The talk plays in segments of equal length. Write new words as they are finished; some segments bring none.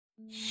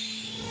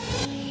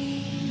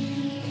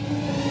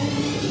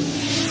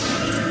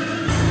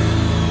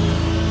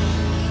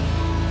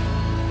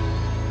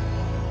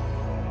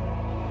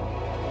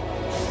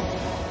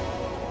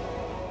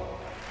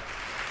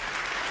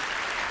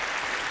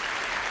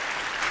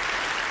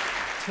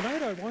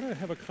Tonight I want to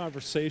have a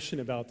conversation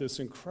about this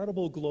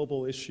incredible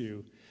global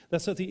issue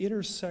that's at the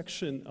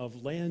intersection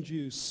of land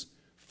use,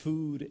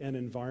 food, and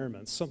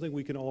environment, something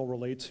we can all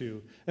relate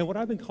to, and what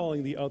I've been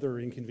calling the other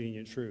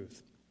inconvenient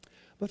truth.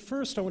 But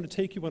first, I want to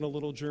take you on a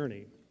little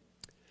journey.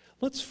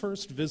 Let's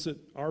first visit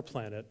our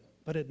planet,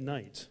 but at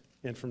night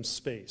and from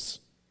space.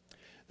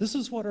 This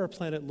is what our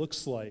planet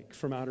looks like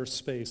from outer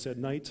space at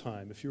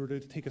nighttime if you were to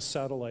take a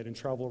satellite and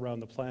travel around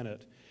the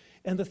planet.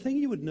 And the thing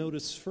you would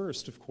notice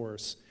first, of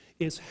course,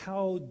 is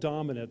how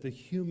dominant the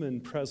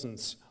human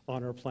presence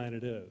on our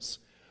planet is.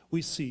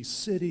 We see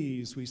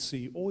cities, we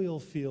see oil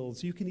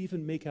fields, you can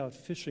even make out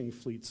fishing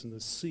fleets in the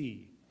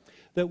sea.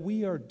 That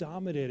we are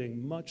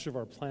dominating much of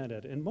our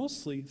planet, and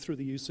mostly through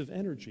the use of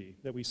energy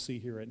that we see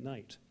here at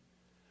night.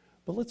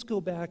 But let's go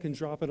back and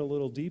drop it a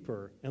little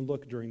deeper and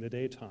look during the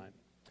daytime.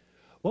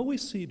 What we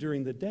see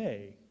during the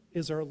day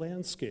is our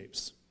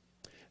landscapes.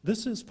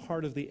 This is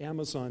part of the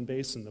Amazon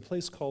basin, the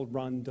place called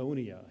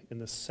Rondônia in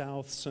the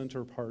south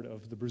center part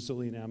of the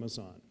Brazilian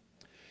Amazon.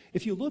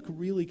 If you look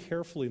really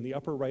carefully in the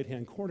upper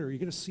right-hand corner, you're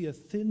going to see a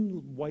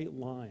thin white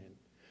line,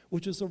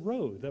 which is a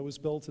road that was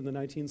built in the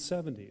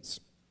 1970s.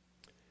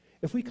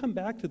 If we come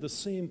back to the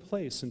same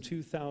place in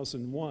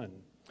 2001,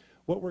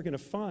 what we're going to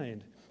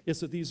find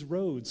is that these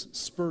roads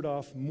spurred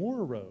off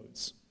more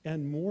roads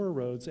and more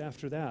roads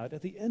after that,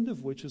 at the end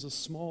of which is a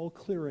small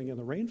clearing in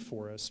the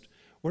rainforest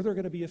where there are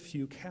going to be a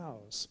few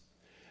cows.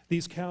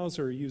 These cows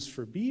are used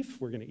for beef.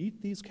 We're going to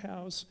eat these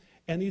cows.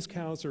 And these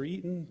cows are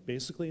eaten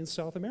basically in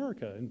South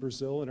America, in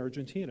Brazil and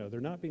Argentina.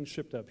 They're not being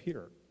shipped up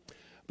here.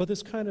 But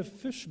this kind of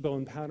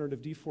fishbone pattern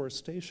of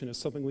deforestation is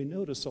something we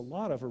notice a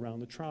lot of around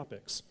the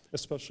tropics,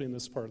 especially in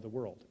this part of the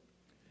world.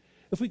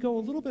 If we go a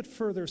little bit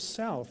further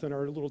south in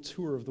our little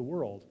tour of the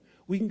world,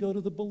 we can go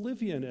to the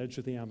Bolivian edge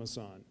of the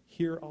Amazon,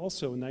 here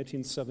also in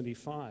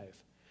 1975.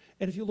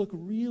 And if you look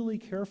really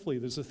carefully,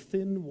 there's a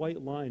thin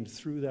white line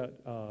through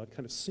that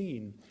kind of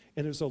scene,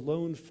 and there's a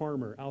lone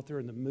farmer out there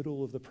in the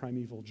middle of the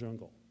primeval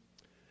jungle.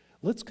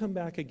 Let's come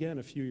back again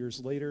a few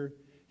years later,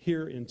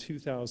 here in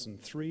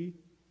 2003,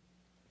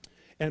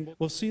 and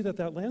we'll see that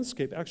that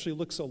landscape actually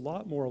looks a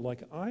lot more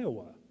like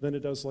Iowa than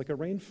it does like a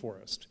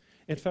rainforest.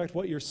 In fact,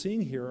 what you're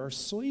seeing here are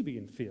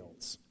soybean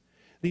fields.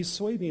 These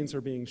soybeans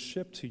are being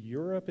shipped to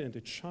Europe and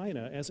to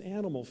China as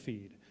animal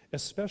feed,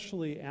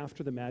 especially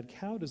after the mad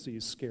cow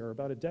disease scare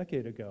about a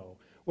decade ago,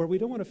 where we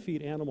don't want to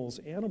feed animals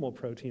animal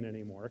protein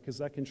anymore because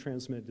that can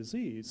transmit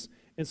disease.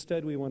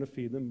 Instead, we want to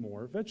feed them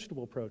more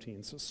vegetable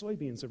protein. So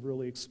soybeans have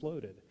really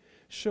exploded,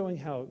 showing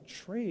how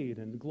trade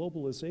and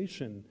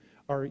globalization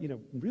are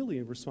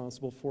really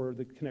responsible for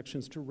the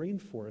connections to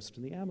rainforest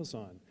and the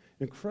Amazon.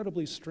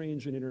 Incredibly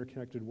strange and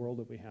interconnected world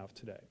that we have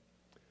today.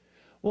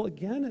 Well,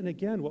 again and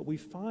again, what we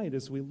find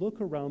as we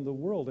look around the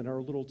world in our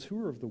little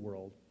tour of the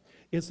world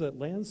is that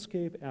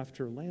landscape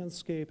after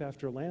landscape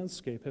after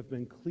landscape have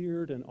been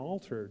cleared and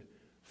altered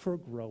for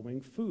growing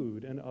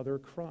food and other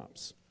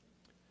crops.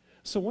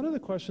 So one of the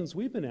questions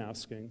we've been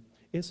asking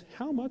is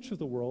how much of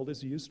the world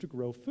is used to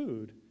grow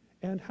food,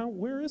 and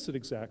where is it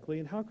exactly,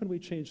 and how can we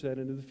change that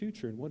into the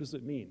future, and what does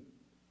it mean?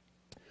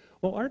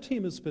 Well, our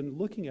team has been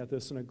looking at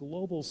this on a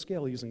global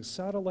scale using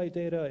satellite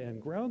data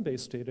and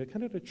ground-based data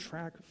kind of to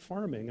track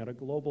farming at a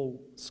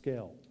global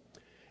scale.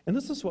 And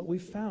this is what we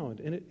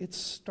found, and it's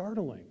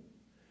startling.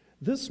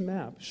 This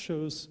map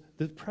shows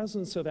the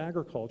presence of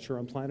agriculture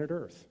on planet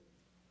Earth.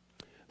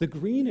 The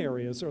green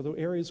areas are the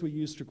areas we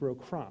use to grow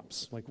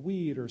crops, like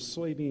wheat or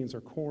soybeans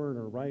or corn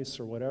or rice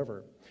or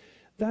whatever.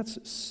 That's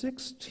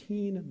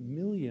 16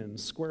 million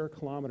square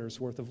kilometers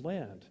worth of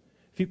land.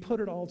 If you put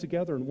it all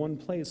together in one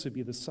place, it'd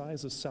be the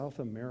size of South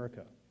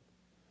America.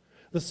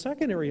 The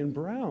second area in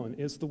brown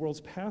is the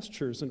world's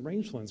pastures and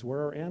rangelands,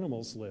 where our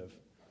animals live.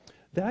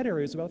 That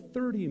area is about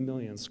 30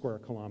 million square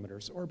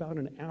kilometers, or about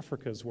an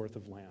Africa's worth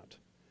of land.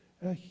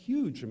 A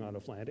huge amount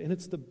of land, and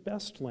it's the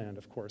best land,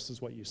 of course,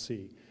 is what you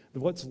see.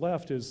 What's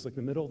left is like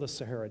the middle of the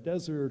Sahara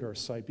Desert or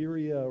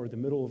Siberia or the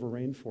middle of a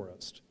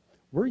rainforest.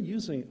 We're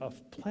using a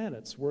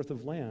planet's worth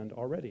of land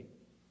already.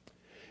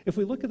 If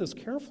we look at this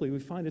carefully, we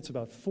find it's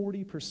about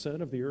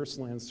 40% of the Earth's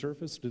land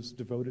surface is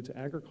devoted to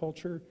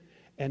agriculture,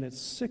 and it's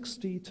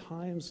 60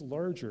 times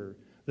larger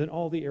than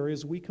all the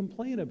areas we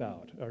complain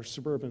about, our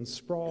suburban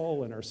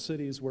sprawl and our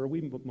cities where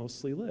we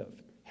mostly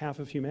live. Half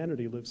of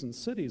humanity lives in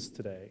cities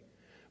today,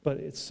 but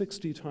its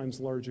 60 times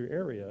larger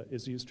area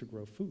is used to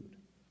grow food.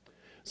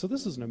 So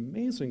this is an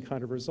amazing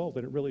kind of result,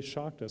 and it really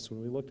shocked us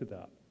when we looked at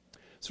that.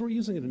 So we're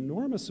using an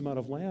enormous amount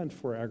of land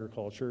for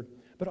agriculture,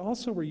 but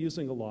also we're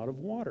using a lot of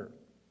water.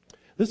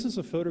 This is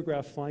a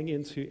photograph flying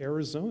into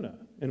Arizona,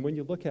 and when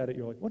you look at it,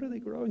 you're like, what are they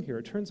growing here?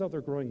 It turns out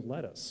they're growing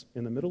lettuce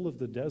in the middle of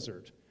the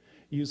desert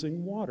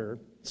using water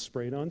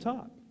sprayed on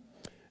top.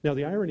 Now,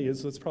 the irony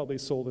is that's probably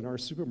sold in our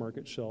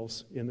supermarket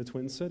shelves in the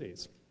Twin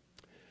Cities.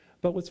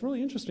 But what's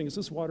really interesting is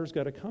this water's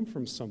got to come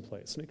from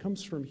someplace, and it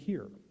comes from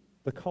here,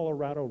 the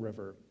Colorado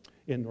River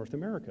in North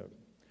America.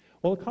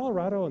 Well, the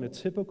Colorado on a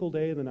typical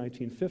day in the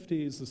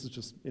 1950s, this is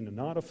just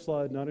not a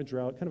flood, not a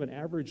drought, kind of an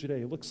average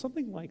day, looks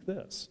something like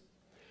this.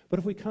 But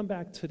if we come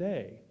back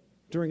today,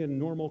 during a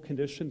normal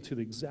condition to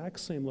the exact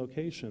same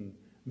location,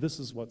 this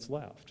is what's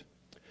left.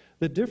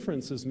 The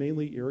difference is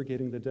mainly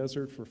irrigating the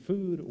desert for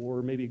food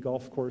or maybe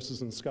golf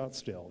courses in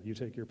Scottsdale. You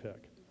take your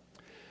pick.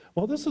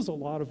 Well, this is a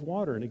lot of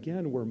water, and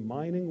again, we're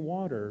mining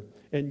water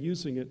and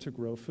using it to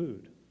grow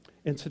food.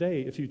 And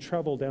today, if you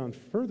travel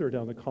further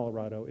down the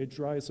Colorado, it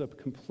dries up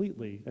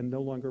completely and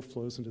no longer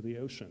flows into the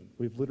ocean.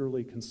 We've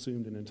literally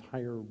consumed an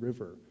entire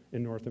river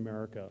in North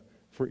America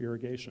for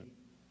irrigation.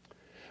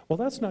 Well,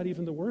 that's not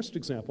even the worst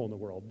example in the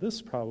world.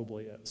 This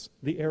probably is,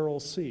 the Aral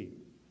Sea.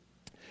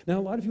 Now,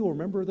 a lot of you will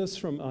remember this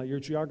from your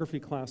geography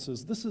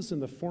classes. This is in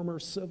the former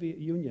Soviet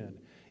Union,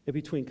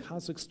 between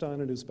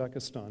Kazakhstan and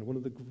Uzbekistan, one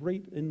of the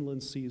great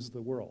inland seas of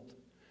the world.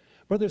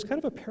 But there's kind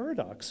of a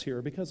paradox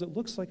here because it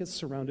looks like it's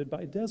surrounded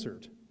by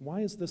desert.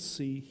 Why is this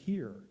sea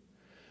here?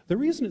 The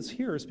reason it's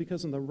here is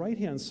because on the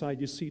right-hand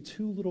side, you see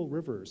two little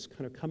rivers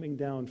kind of coming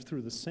down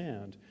through the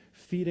sand,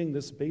 feeding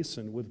this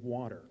basin with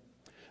water.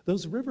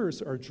 Those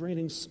rivers are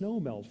draining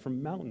snowmelt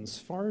from mountains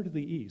far to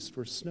the east,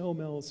 where snow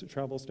melts, it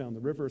travels down the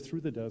river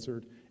through the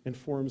desert and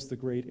forms the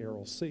Great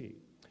Aral Sea.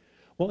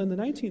 Well, in the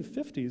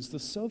 1950s, the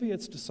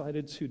Soviets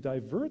decided to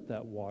divert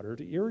that water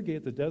to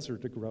irrigate the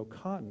desert to grow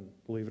cotton,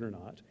 believe it or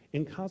not,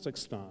 in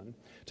Kazakhstan,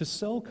 to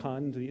sell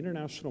cotton to the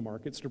international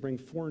markets to bring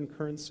foreign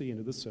currency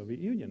into the Soviet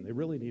Union. They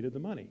really needed the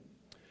money.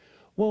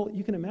 Well,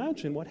 you can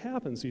imagine what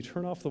happens. You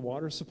turn off the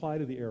water supply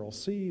to the Aral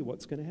Sea,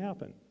 what's going to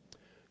happen?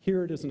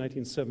 Here it is in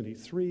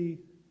 1973,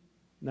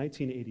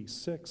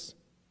 1986,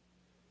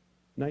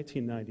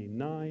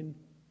 1999,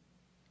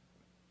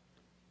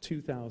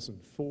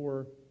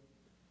 2004,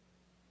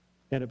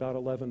 and about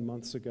 11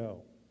 months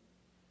ago.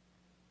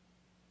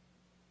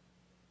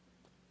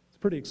 It's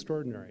pretty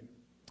extraordinary.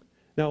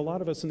 Now, a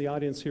lot of us in the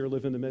audience here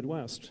live in the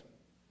Midwest.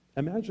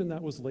 Imagine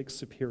that was Lake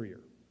Superior.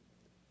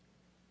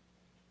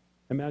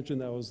 Imagine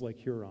that was Lake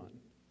Huron.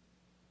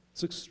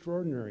 It's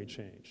extraordinary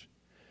change.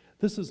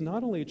 This is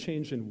not only a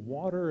change in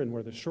water and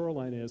where the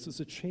shoreline is, it's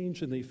a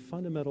change in the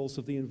fundamentals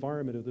of the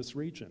environment of this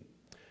region.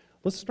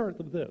 Let's start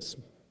with this.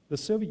 The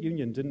Soviet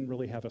Union didn't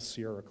really have a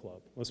Sierra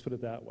Club, let's put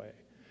it that way.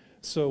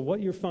 So what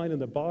you find in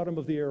the bottom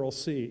of the Aral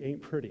Sea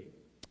ain't pretty.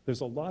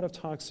 There's a lot of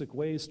toxic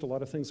waste, a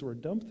lot of things that were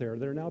dumped there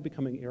that are now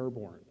becoming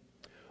airborne.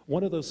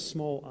 One of those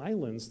small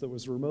islands that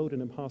was remote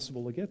and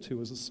impossible to get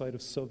to is a site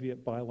of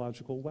Soviet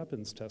biological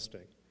weapons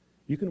testing.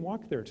 You can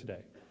walk there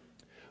today.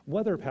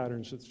 Weather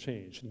patterns have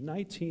changed.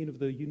 19 of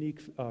the unique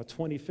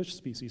 20 fish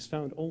species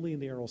found only in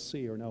the Aral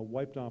Sea are now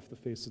wiped off the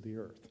face of the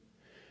earth.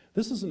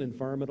 This is an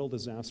environmental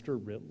disaster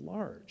writ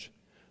large.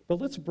 But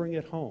let's bring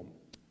it home.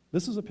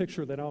 This is a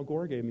picture that Al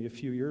Gore gave me a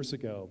few years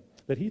ago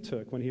that he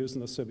took when he was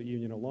in the Soviet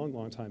Union a long,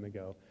 long time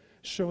ago,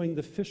 showing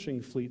the fishing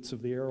fleets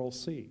of the Aral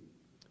Sea.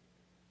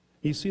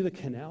 You see the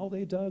canal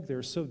they dug? They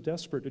were so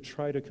desperate to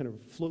try to kind of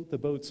float the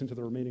boats into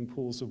the remaining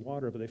pools of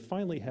water, but they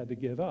finally had to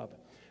give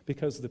up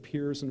because the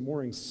piers and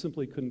moorings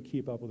simply couldn't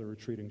keep up with the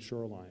retreating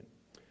shoreline.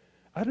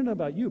 I don't know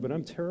about you, but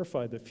I'm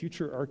terrified that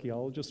future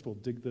archaeologists will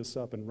dig this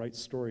up and write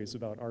stories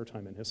about our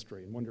time in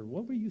history and wonder,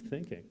 what were you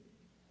thinking?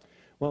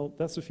 Well,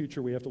 that's the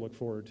future we have to look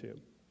forward to.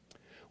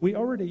 We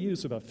already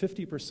use about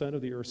 50%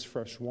 of the Earth's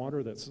fresh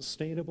water that's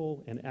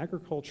sustainable, and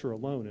agriculture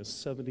alone is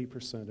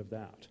 70% of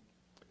that.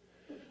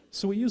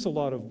 So we use a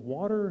lot of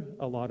water,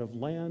 a lot of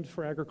land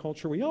for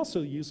agriculture. We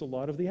also use a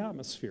lot of the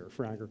atmosphere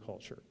for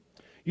agriculture.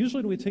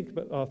 Usually when we think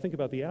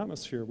about the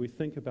atmosphere, we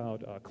think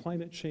about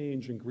climate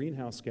change and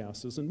greenhouse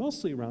gases, and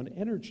mostly around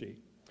energy.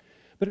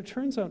 But it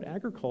turns out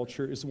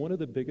agriculture is one of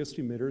the biggest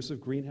emitters of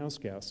greenhouse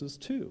gases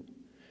too.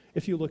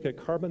 If you look at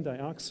carbon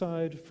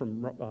dioxide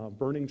from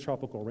burning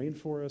tropical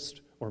rainforest,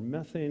 or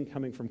methane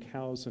coming from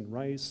cows and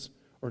rice,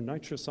 or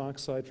nitrous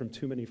oxide from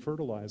too many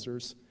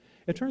fertilizers,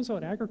 it turns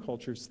out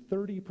agriculture is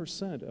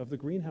 30% of the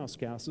greenhouse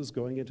gases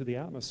going into the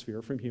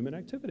atmosphere from human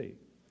activity.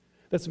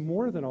 That's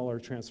more than all our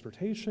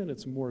transportation,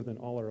 it's more than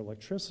all our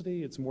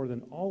electricity, it's more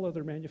than all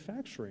other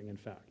manufacturing, in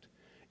fact.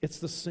 It's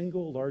the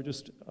single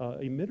largest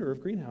emitter of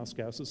greenhouse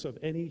gases of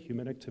any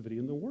human activity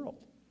in the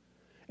world.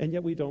 And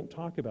yet we don't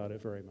talk about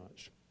it very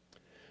much.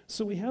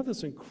 So we have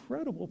this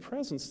incredible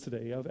presence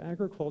today of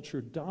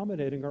agriculture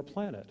dominating our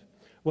planet,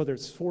 whether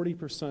it's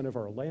 40% of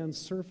our land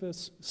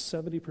surface,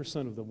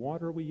 70% of the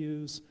water we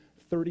use,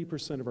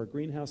 30% of our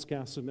greenhouse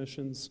gas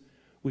emissions.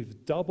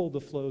 We've doubled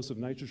the flows of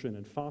nitrogen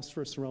and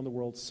phosphorus around the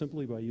world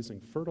simply by using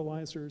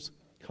fertilizers,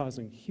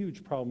 causing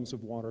huge problems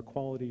of water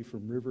quality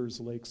from rivers,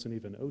 lakes, and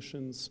even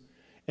oceans.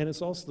 And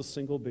it's also the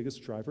single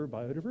biggest driver of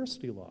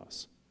biodiversity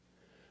loss.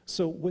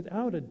 So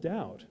without a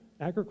doubt,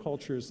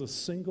 agriculture is the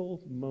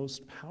single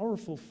most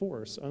powerful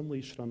force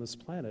unleashed on this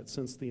planet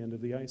since the end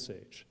of the Ice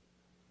Age.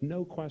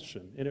 No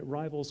question, and it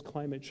rivals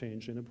climate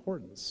change in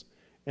importance,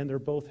 and they're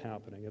both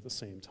happening at the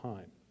same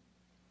time.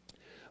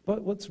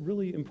 But what's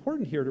really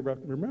important here to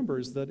remember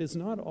is that it's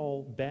not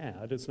all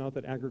bad. It's not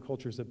that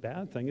agriculture is a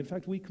bad thing. In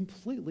fact, we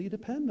completely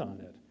depend on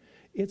it.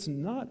 It's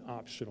not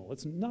optional.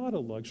 It's not a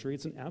luxury.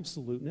 It's an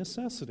absolute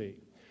necessity.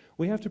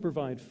 We have to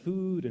provide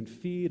food and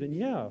feed and,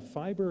 yeah,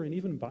 fiber and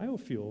even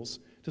biofuels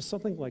to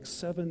something like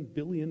 7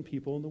 billion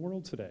people in the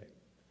world today.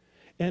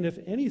 And if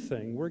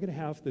anything, we're going to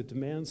have the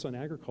demands on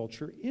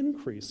agriculture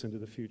increase into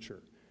the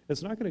future.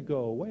 It's not going to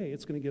go away.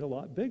 It's going to get a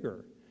lot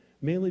bigger,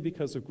 mainly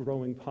because of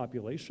growing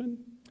population.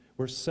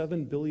 We're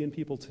 7 billion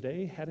people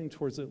today, heading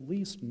towards at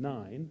least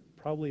 9,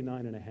 probably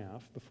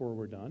 9.5 before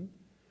we're done.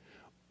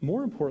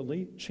 More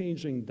importantly,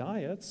 changing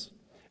diets.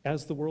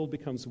 As the world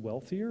becomes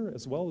wealthier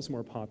as well as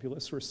more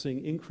populous, we're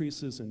seeing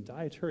increases in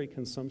dietary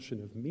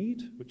consumption of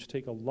meat, which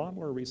take a lot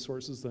more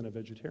resources than a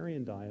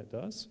vegetarian diet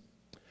does.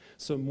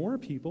 So more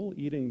people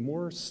eating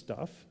more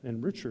stuff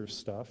and richer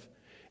stuff,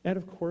 and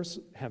of course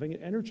having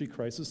an energy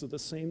crisis at the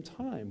same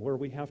time where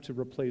we have to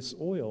replace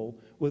oil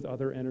with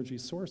other energy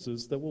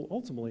sources that will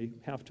ultimately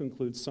have to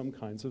include some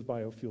kinds of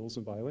biofuels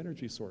and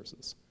bioenergy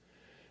sources.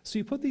 So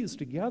you put these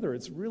together,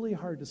 it's really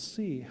hard to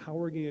see how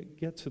we're going to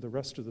get to the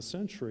rest of the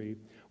century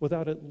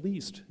without at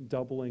least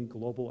doubling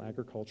global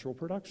agricultural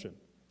production.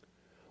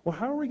 Well,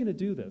 how are we going to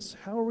do this?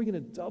 How are we going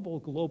to double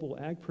global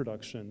ag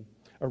production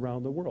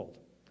around the world?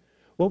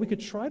 Well, we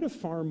could try to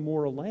farm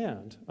more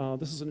land.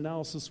 This is an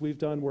analysis we've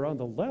done where on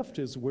the left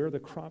is where the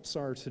crops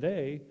are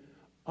today.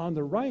 On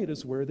the right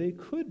is where they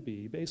could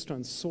be based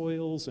on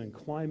soils and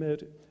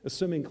climate,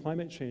 assuming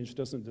climate change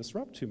doesn't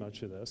disrupt too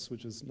much of this,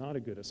 which is not a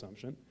good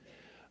assumption.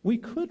 We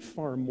could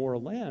farm more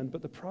land,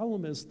 but the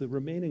problem is the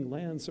remaining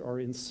lands are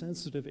in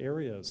sensitive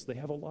areas. They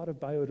have a lot of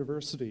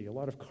biodiversity, a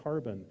lot of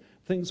carbon,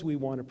 things we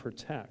want to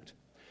protect.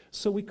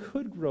 So we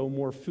could grow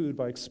more food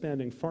by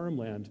expanding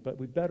farmland, but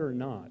we better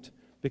not,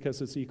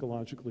 because it's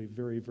ecologically a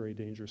very, very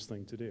dangerous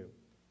thing to do.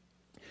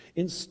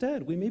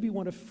 Instead, we maybe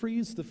want to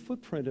freeze the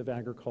footprint of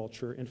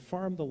agriculture and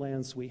farm the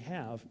lands we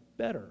have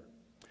better.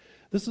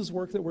 This is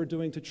work that we're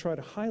doing to try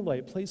to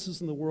highlight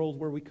places in the world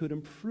where we could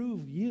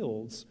improve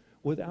yields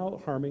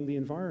without harming the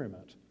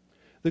environment.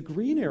 The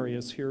green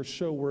areas here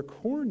show where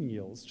corn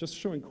yields, just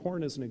showing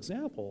corn as an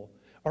example,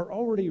 are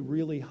already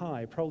really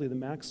high, probably the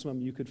maximum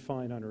you could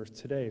find on Earth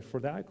today for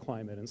that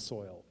climate and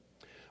soil.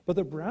 But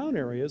the brown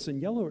areas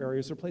and yellow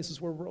areas are places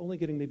where we're only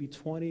getting maybe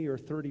 20 or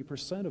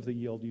 30% of the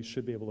yield you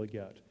should be able to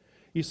get.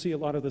 You see a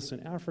lot of this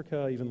in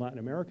Africa, even Latin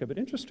America, but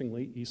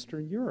interestingly,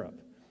 Eastern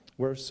Europe,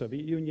 where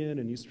Soviet Union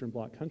and Eastern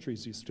Bloc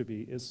countries used to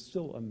be, is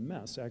still a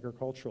mess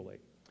agriculturally.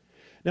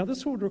 Now,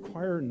 this would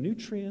require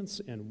nutrients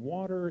and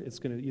water. It's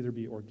going to either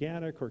be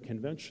organic or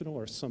conventional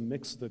or some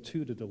mix of the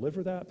two to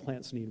deliver that.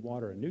 Plants need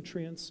water and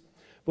nutrients.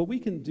 But we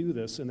can do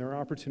this, and there are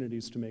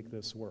opportunities to make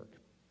this work.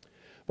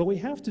 But we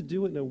have to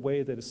do it in a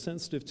way that is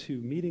sensitive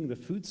to meeting the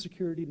food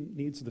security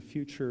needs of the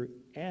future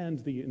and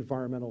the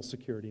environmental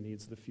security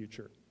needs of the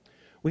future.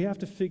 We have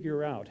to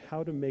figure out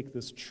how to make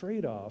this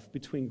trade-off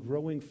between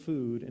growing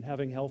food and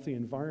having a healthy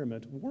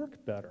environment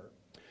work better.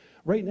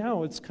 Right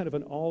now, it's kind of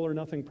an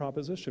all-or-nothing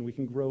proposition. We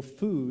can grow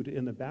food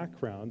in the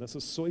background. That's a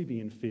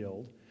soybean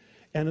field.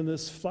 And in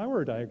this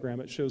flower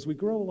diagram, it shows we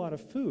grow a lot of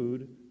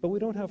food, but we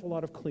don't have a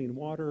lot of clean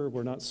water.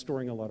 We're not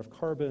storing a lot of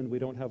carbon. We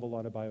don't have a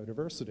lot of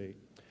biodiversity.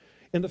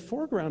 In the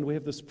foreground, we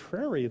have this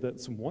prairie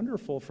that's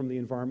wonderful from the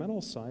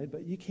environmental side,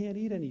 but you can't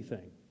eat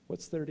anything.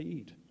 What's there to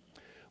eat?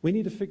 We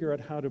need to figure out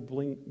how to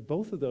bring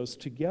both of those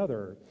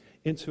together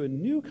into a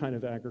new kind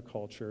of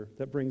agriculture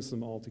that brings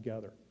them all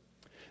together.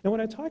 Now,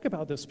 when I talk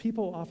about this,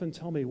 people often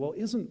tell me, well,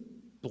 isn't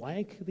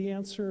blank the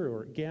answer?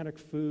 Organic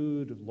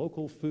food,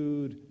 local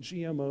food,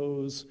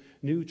 GMOs,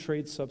 new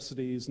trade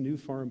subsidies, new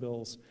farm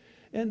bills.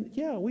 And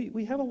yeah,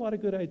 we have a lot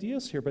of good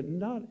ideas here, but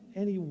not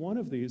any one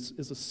of these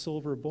is a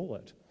silver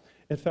bullet.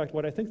 In fact,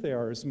 what I think they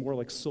are is more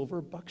like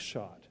silver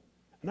buckshot.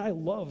 And I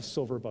love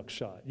silver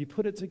buckshot. You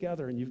put it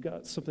together and you've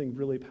got something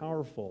really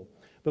powerful,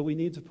 but we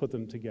need to put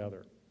them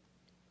together.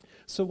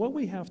 So what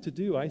we have to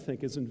do, I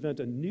think, is invent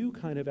a new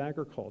kind of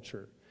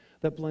agriculture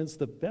that blends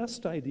the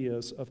best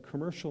ideas of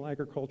commercial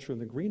agriculture and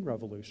the Green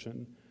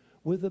Revolution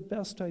with the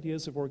best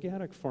ideas of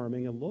organic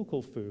farming and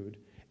local food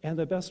and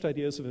the best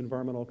ideas of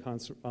environmental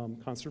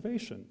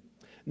conservation.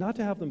 Not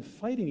to have them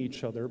fighting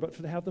each other, but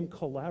to have them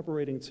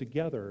collaborating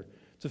together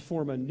to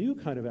form a new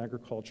kind of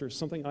agriculture,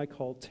 something I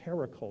call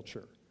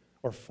terraculture,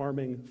 or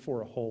farming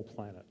for a whole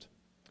planet.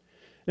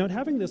 Now,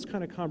 having this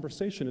kind of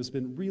conversation has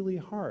been really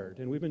hard,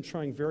 and we've been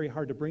trying very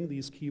hard to bring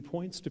these key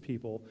points to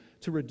people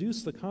to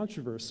reduce the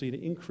controversy,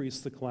 to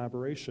increase the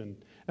collaboration.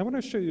 I want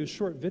to show you a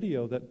short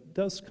video that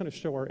does kind of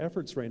show our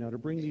efforts right now to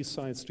bring these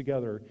sides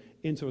together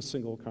into a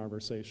single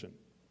conversation.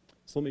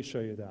 So let me show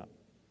you that.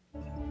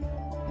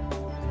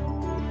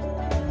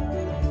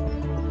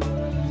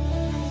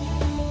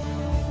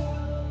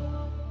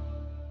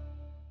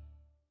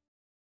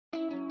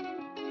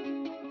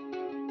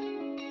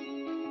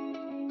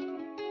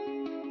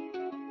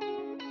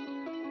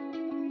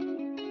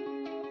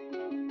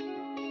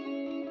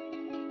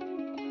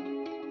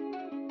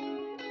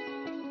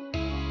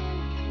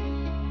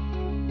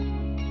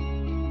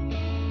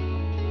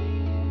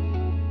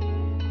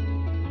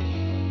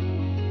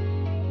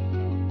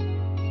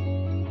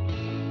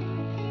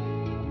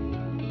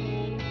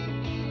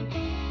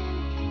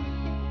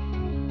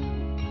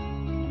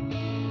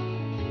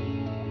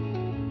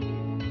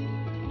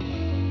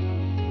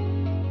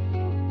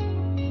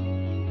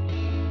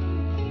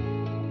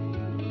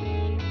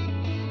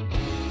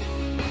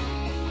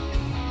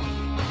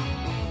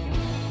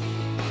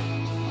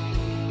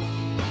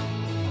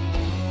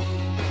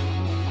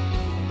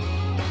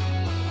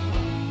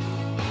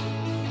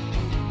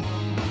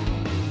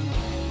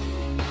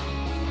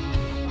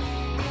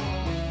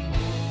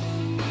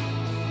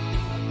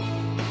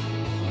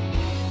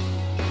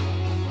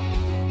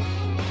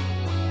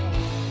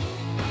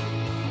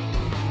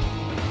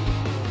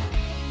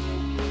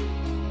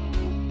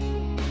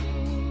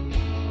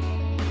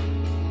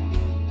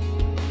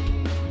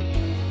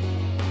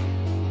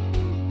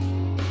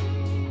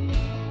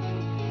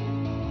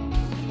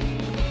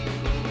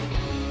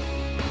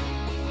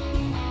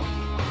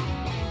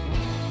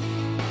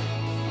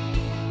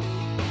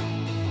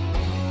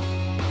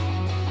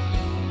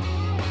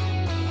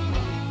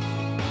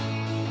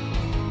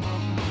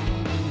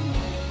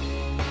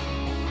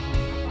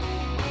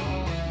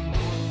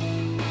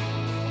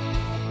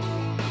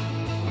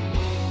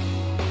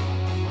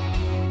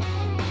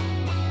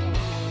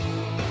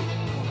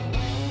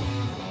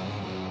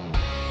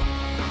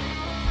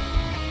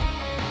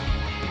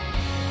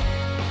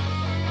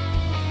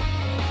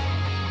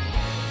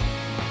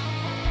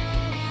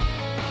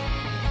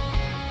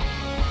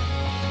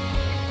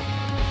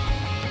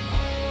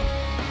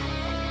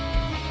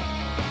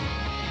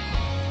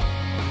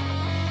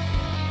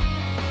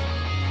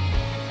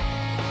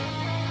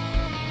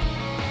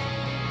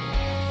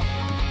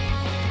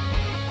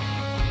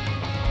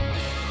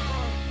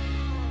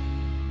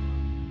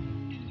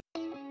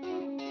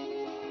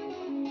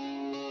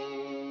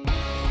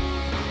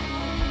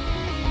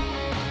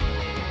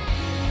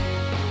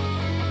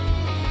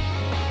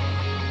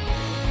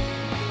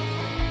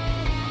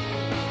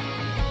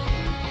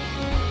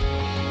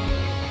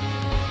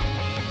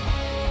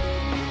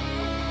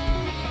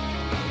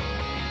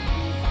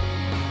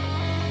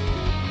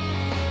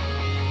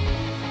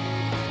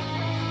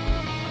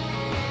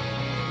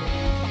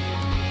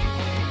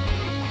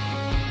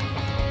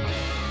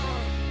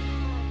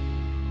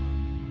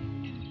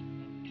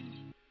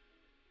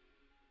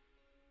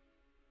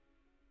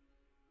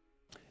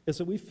 is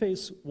that we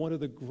face one of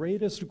the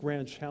greatest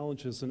grand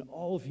challenges in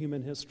all of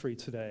human history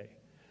today,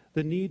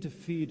 the need to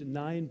feed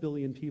 9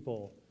 billion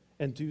people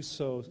and do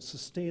so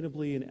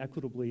sustainably and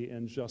equitably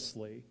and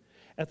justly,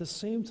 at the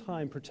same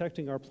time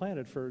protecting our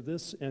planet for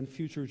this and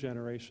future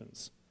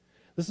generations.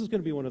 This is going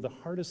to be one of the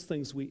hardest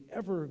things we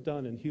ever have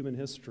done in human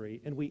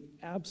history, and we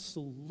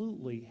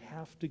absolutely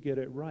have to get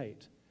it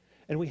right.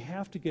 And we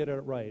have to get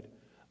it right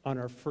on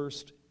our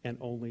first and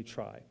only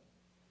try.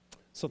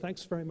 So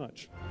thanks very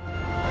much.